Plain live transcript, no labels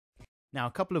Now,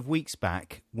 a couple of weeks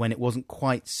back, when it wasn't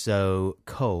quite so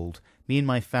cold, me and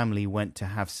my family went to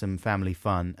have some family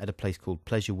fun at a place called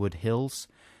Pleasurewood Hills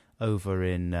over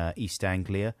in East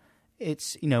Anglia.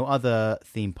 It's, other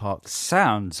theme parks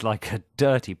Sounds like a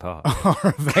dirty park.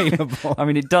 are available. I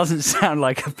mean, it doesn't sound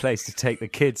like a place to take the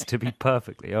kids, to be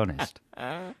perfectly honest.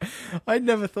 I'd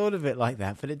never thought of it like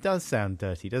that, but it does sound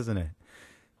dirty, doesn't it?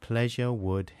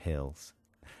 Pleasurewood Hills.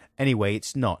 Anyway,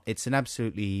 it's not. It's an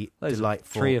absolutely Those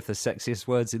delightful... are 3 of the sexiest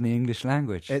words in the English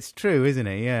language. It's true, isn't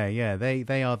it? Yeah.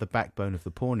 They are the backbone of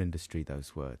the porn industry,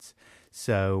 those words.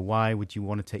 So why would you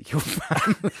want to take your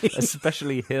family?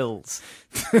 Especially hills.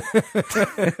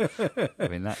 I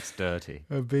mean, that's dirty.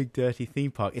 A big dirty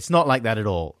theme park. It's not like that at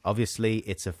all. Obviously,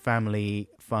 it's a family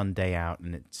fun day out,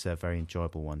 and it's a very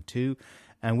enjoyable one too.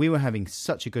 And we were having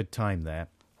such a good time there.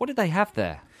 What did they have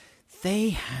there? They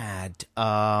had.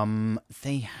 I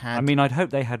mean, I'd hope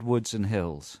they had woods and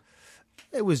hills.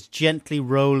 There was gently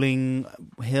rolling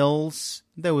hills.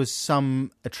 There was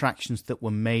some attractions that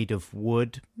were made of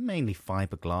wood, mainly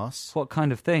fiberglass. What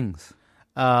kind of things?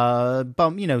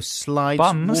 Slides,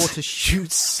 Bums? water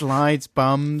chutes, slides,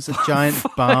 bums, a giant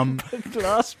bum,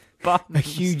 Fiberglass bums. a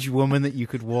huge woman that you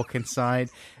could walk inside.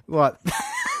 What?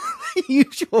 The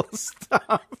usual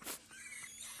stuff.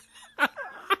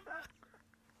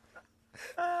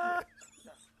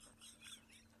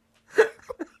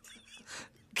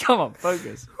 Come on,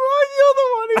 focus. Why you're the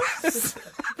one who's...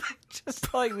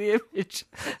 Just like the image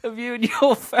of you and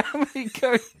your family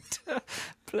going to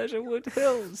Pleasurewood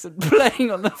Hills and playing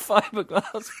on the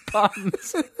fiberglass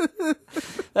bums.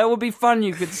 That would be fun.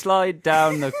 You could slide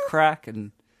down the crack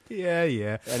and...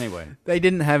 Yeah. Anyway. They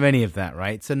didn't have any of that,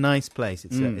 right? It's a nice place.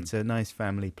 It's a nice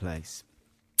family place.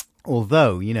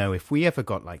 Although, if we ever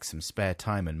got like some spare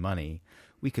time and money,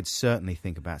 we could certainly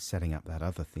think about setting up that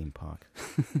other theme park.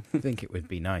 I think it would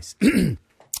be nice.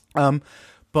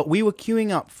 But we were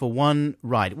queuing up for one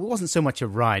ride. It wasn't so much a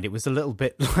ride. It was a little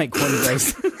bit like one of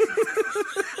those...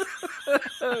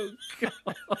 Oh, God.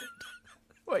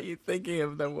 What are you thinking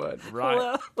of the word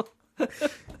ride?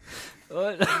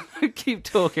 Well, keep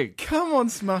talking. Come on,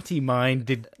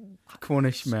 smarty-minded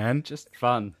Cornish man. Just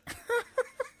fun.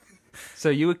 So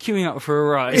you were queuing up for a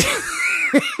ride.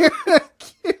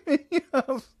 Queuing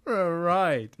up for a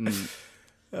ride.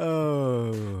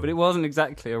 Oh. But it wasn't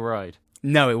exactly a ride.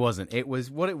 No, it wasn't. It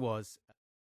was what it was.